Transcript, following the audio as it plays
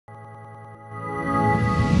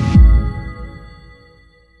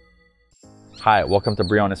Hi, welcome to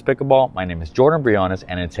Briones Pickleball. My name is Jordan Briones,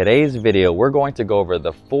 and in today's video, we're going to go over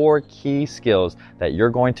the 4 key skills that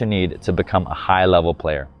you're going to need to become a high-level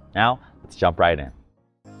player. Now, let's jump right in.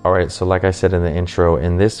 Alright, so like I said in the intro,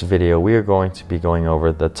 in this video, we are going to be going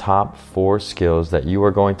over the top 4 skills that you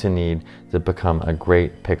are going to need to become a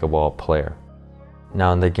great pickleball player.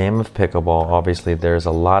 Now, in the game of pickleball, obviously there's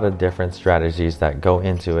a lot of different strategies that go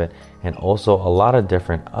into it and also a lot of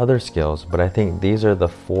different other skills, but I think these are the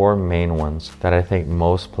 4 main ones that I think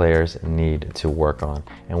most players need to work on.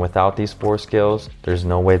 And without these 4 skills, there's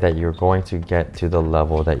no way that you're going to get to the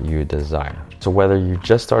level that you desire. So whether you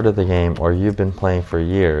just started the game or you've been playing for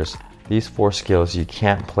years, these 4 skills you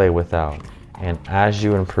can't play without. And as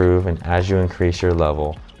you improve and as you increase your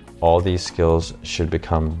level, all these skills should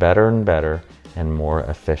become better and better and more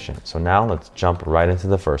efficient. So now let's jump right into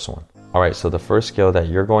the first one. Alright, so the first skill that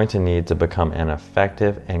you're going to need to become an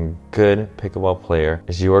effective and good pickleball player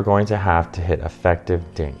is you are going to have to hit effective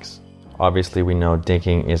dinks. Obviously, we know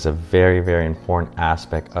dinking is a very important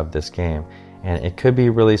aspect of this game, and it could be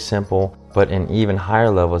really simple, but in even higher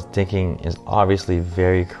levels, dinking is obviously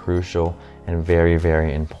very crucial and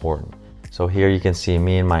very important. So here you can see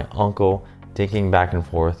me and my uncle dinking back and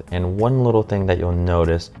forth, and one little thing that you'll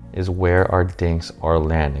notice is where our dinks are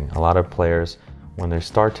landing. A lot of players, when they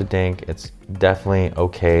start to dink, it's definitely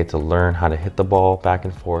okay to learn how to hit the ball back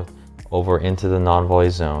and forth over into the non-volley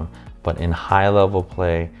zone, but in high level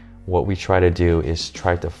play, what we try to do is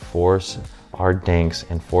try to force our dinks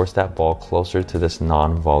and force that ball closer to this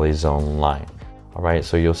non-volley zone line. Alright,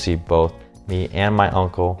 so you'll see both me and my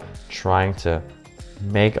uncle trying to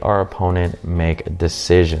make our opponent make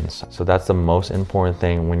decisions. So that's the most important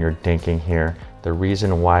thing when you're dinking here. The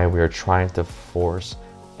reason why we are trying to force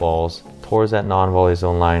balls towards that non-volley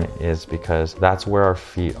zone line is because that's where our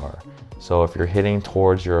feet are. So if you're hitting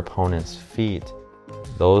towards your opponent's feet,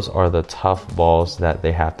 those are the tough balls that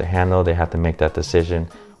they have to handle. They have to make that decision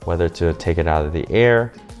whether to take it out of the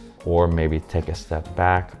air or maybe take a step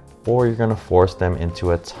back, or you're going to force them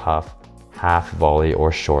into a tough half volley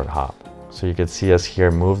or short hop. So you can see us here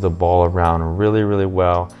move the ball around really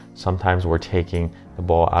well. Sometimes we're taking the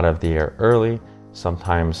ball out of the air early.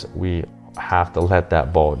 Sometimes we have to let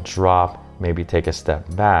that ball drop, maybe take a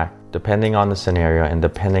step back, depending on the scenario and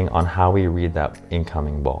depending on how we read that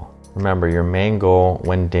incoming ball. Remember, your main goal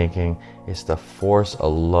when dinking is to force a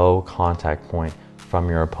low contact point from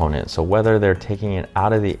your opponent. So whether they're taking it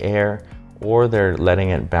out of the air or they're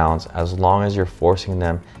letting it bounce, as long as you're forcing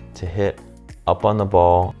them to hit up on the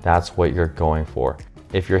ball, that's what you're going for.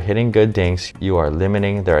 If you're hitting good dinks, you are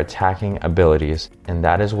limiting their attacking abilities, and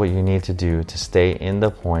that is what you need to do to stay in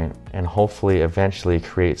the point and hopefully eventually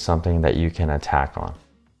create something that you can attack on.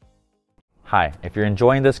 Hi, if you're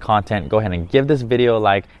enjoying this content, go ahead and give this video a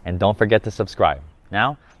like and don't forget to subscribe.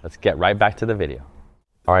 Now, let's get right back to the video.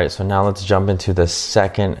 Alright, so now let's jump into the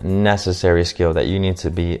second necessary skill that you need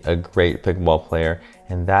to be a great pickleball player,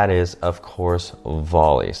 and that is, of course,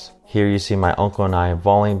 volleys. Here you see my uncle and I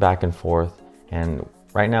volleying back and forth, and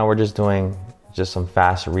right now we're just doing some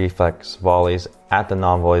fast reflex volleys at the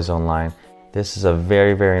non-volley zone line. This is a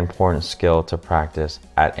very important skill to practice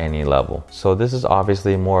at any level. So this is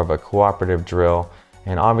obviously more of a cooperative drill,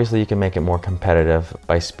 and obviously you can make it more competitive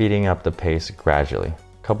by speeding up the pace gradually.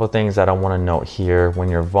 A couple of things that I want to note here: when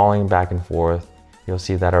you're volleying back and forth, you'll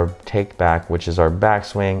see that our take back, which is our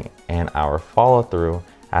backswing, and our follow through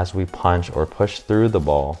as we punch or push through the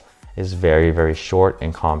ball, is very short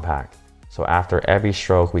and compact. So after every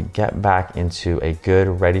stroke, we get back into a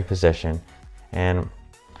good ready position, and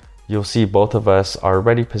you'll see both of us, our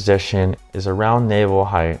ready position is around navel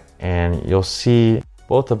height, and you'll see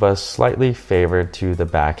both of us slightly favored to the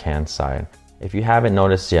backhand side. If you haven't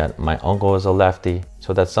noticed yet, my uncle is a lefty,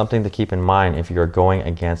 so that's something to keep in mind if you're going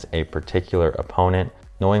against a particular opponent.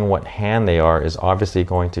 Knowing what hand they are is obviously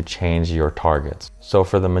going to change your targets. So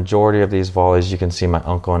for the majority of these volleys, you can see my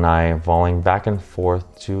uncle and I volleying back and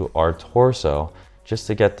forth to our torso just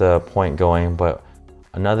to get the point going. But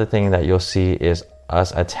another thing that you'll see is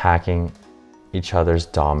us attacking each other's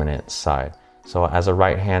dominant side. So as a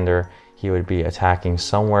right-hander, he would be attacking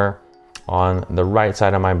somewhere on the right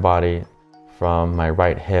side of my body, from my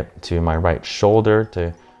right hip to my right shoulder,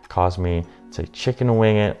 to cause me to chicken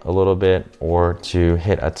wing it a little bit or to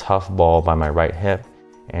hit a tough ball by my right hip.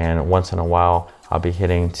 And once in a while, I'll be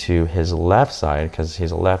hitting to his left side because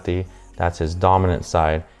he's a lefty. That's his dominant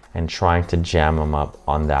side, and trying to jam him up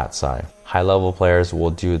on that side. High level players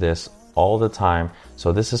will do this all the time.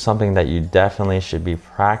 So this is something that you definitely should be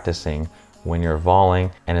practicing when you're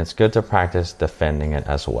volleying, and it's good to practice defending it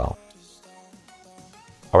as well.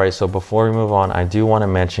 Alright, so before we move on, I do want to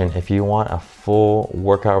mention, if you want a full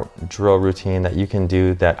workout drill routine that you can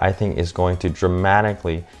do that I think is going to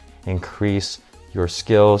dramatically increase your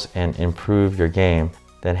skills and improve your game,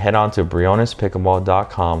 then head on to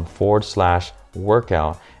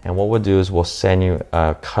brionespickleball.com/workout. And what we'll do is we'll send you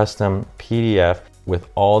a custom PDF with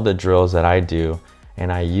all the drills that I do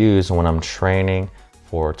and I use when I'm training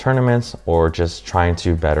for tournaments or just trying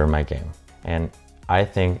to better my game. And I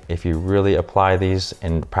think if you really apply these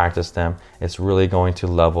and practice them, it's really going to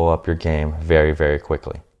level up your game very, very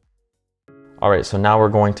quickly. All right, so now we're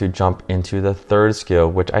going to jump into the third skill,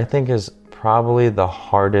 which I think is probably the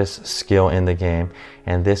hardest skill in the game,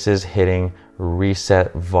 and this is hitting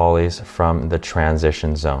reset volleys from the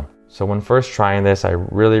transition zone. So when first trying this, I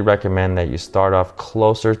really recommend that you start off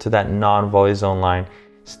closer to that non-volley zone line,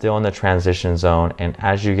 still in the transition zone, and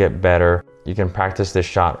as you get better, you can practice this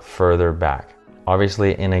shot further back.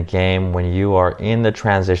 Obviously, in a game, when you are in the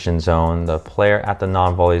transition zone, the player at the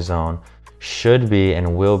non-volley zone should be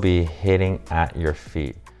and will be hitting at your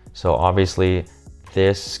feet. So obviously,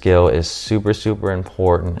 this skill is super, super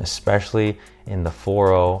important, especially in the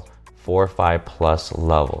 4.0, 4.5 plus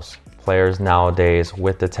levels. Players nowadays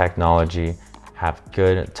with the technology have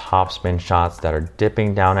good top spin shots that are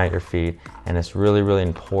dipping down at your feet, and it's really, really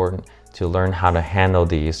important to learn how to handle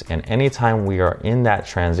these. And anytime we are in that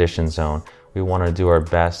transition zone, we want to do our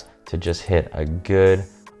best to just hit a good,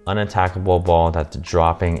 unattackable ball that's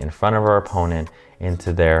dropping in front of our opponent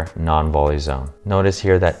into their non-volley zone. Notice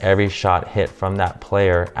here that every shot hit from that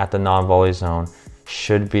player at the non-volley zone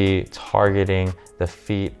should be targeting the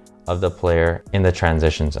feet of the player in the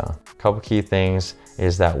transition zone. A couple key things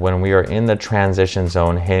is that when we are in the transition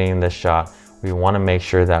zone hitting this shot, we want to make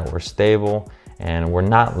sure that we're stable and we're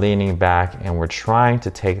not leaning back, and we're trying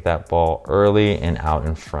to take that ball early and out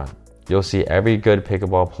in front. You'll see every good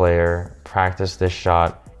pickleball player practice this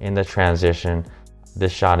shot in the transition.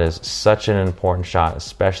 This shot is such an important shot,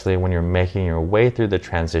 especially when you're making your way through the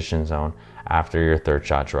transition zone after your third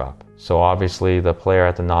shot drop. So obviously the player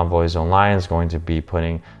at the non-volley zone line is going to be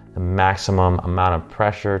putting the maximum amount of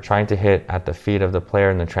pressure, trying to hit at the feet of the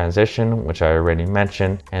player in the transition, which I already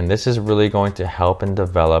mentioned. And this is really going to help and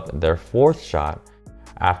develop their fourth shot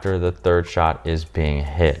after the third shot is being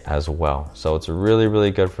hit as well. So it's really,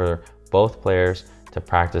 really good for both players to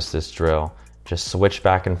practice this drill. Just switch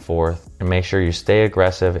back and forth and make sure you stay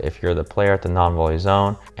aggressive if you're the player at the non-volley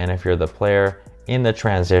zone, and if you're the player in the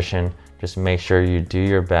transition, just make sure you do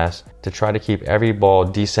your best to try to keep every ball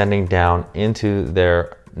descending down into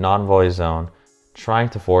their non-volley zone, trying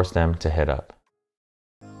to force them to hit up.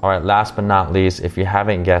 All right, last but not least, if you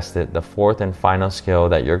haven't guessed it, the fourth and final skill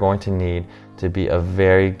that you're going to need to be a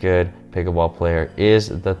very good pickleball player is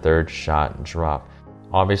the third shot drop.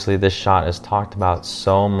 Obviously, this shot is talked about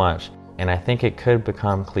so much, and I think it could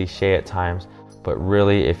become cliche at times, but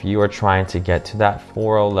really if you are trying to get to that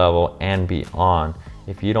 4.0 level and beyond,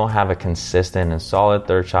 if you don't have a consistent and solid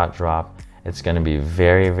third shot drop, it's going to be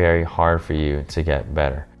very, very hard for you to get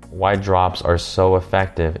better. Why drops are so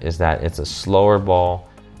effective is that it's a slower ball,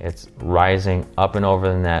 it's rising up and over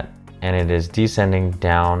the net, and it is descending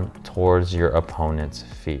down towards your opponent's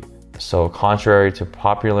feet. So contrary to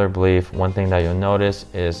popular belief, one thing that you'll notice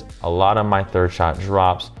is a lot of my third shot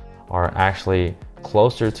drops are actually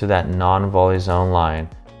closer to that non-volley zone line,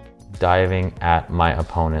 diving at my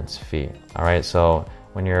opponent's feet. All right, so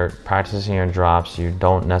when you're practicing your drops, you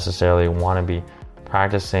don't necessarily want to be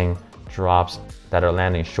practicing drops that are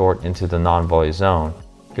landing short into the non-volley zone.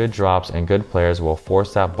 Good drops and good players will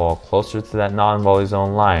force that ball closer to that non-volley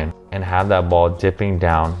zone line and have that ball dipping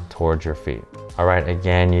down towards your feet. All right,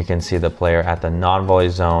 again, you can see the player at the non-volley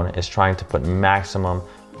zone is trying to put maximum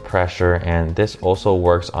pressure, and this also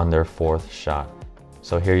works on their fourth shot.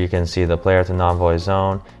 So here you can see the player at the non-volley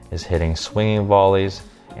zone is hitting swinging volleys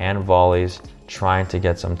and volleys, trying to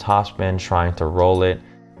get some topspin, trying to roll it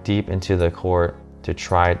deep into the court to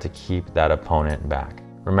try to keep that opponent back.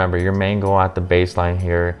 Remember, your main goal at the baseline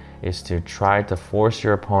here is to try to force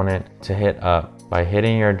your opponent to hit up by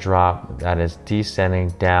hitting your drop that is descending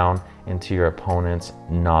down into your opponent's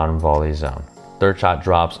non-volley zone. Third shot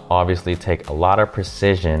drops obviously take a lot of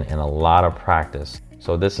precision and a lot of practice.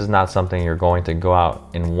 So this is not something you're going to go out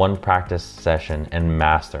in one practice session and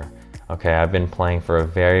master. Okay, I've been playing for a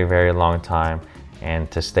very, very long time, and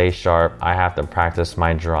to stay sharp, I have to practice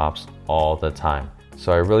my drops all the time.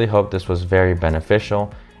 So I really hope this was very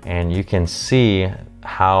beneficial, and you can see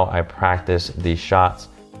how I practice these shots.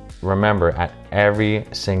 Remember, at every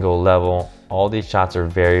single level, all these shots are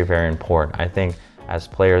very, very important. I think as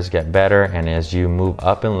players get better and as you move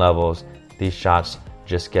up in levels, these shots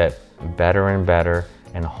just get better and better,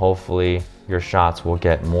 and hopefully your shots will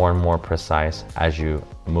get more and more precise as you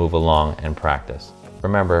move along and practice.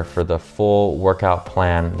 Remember, for the full workout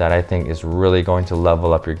plan that I think is really going to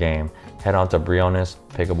level up your game, head on to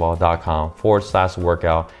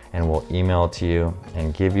brionespickleball.com/workout and we'll email it to you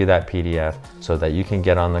and give you that PDF so that you can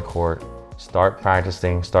get on the court, start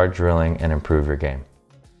practicing, start drilling, and improve your game.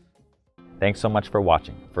 Thanks so much for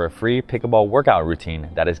watching. For a free pickleball workout routine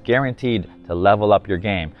that is guaranteed to level up your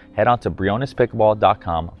game, head on to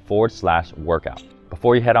brionespickleball.com/workout.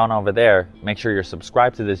 Before you head on over there, make sure you're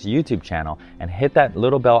subscribed to this YouTube channel and hit that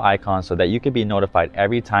little bell icon so that you can be notified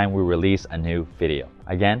every time we release a new video.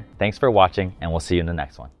 Again, thanks for watching and we'll see you in the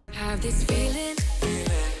next one. Have this feeling,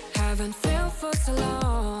 haven't felt for so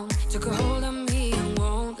long. Took a hold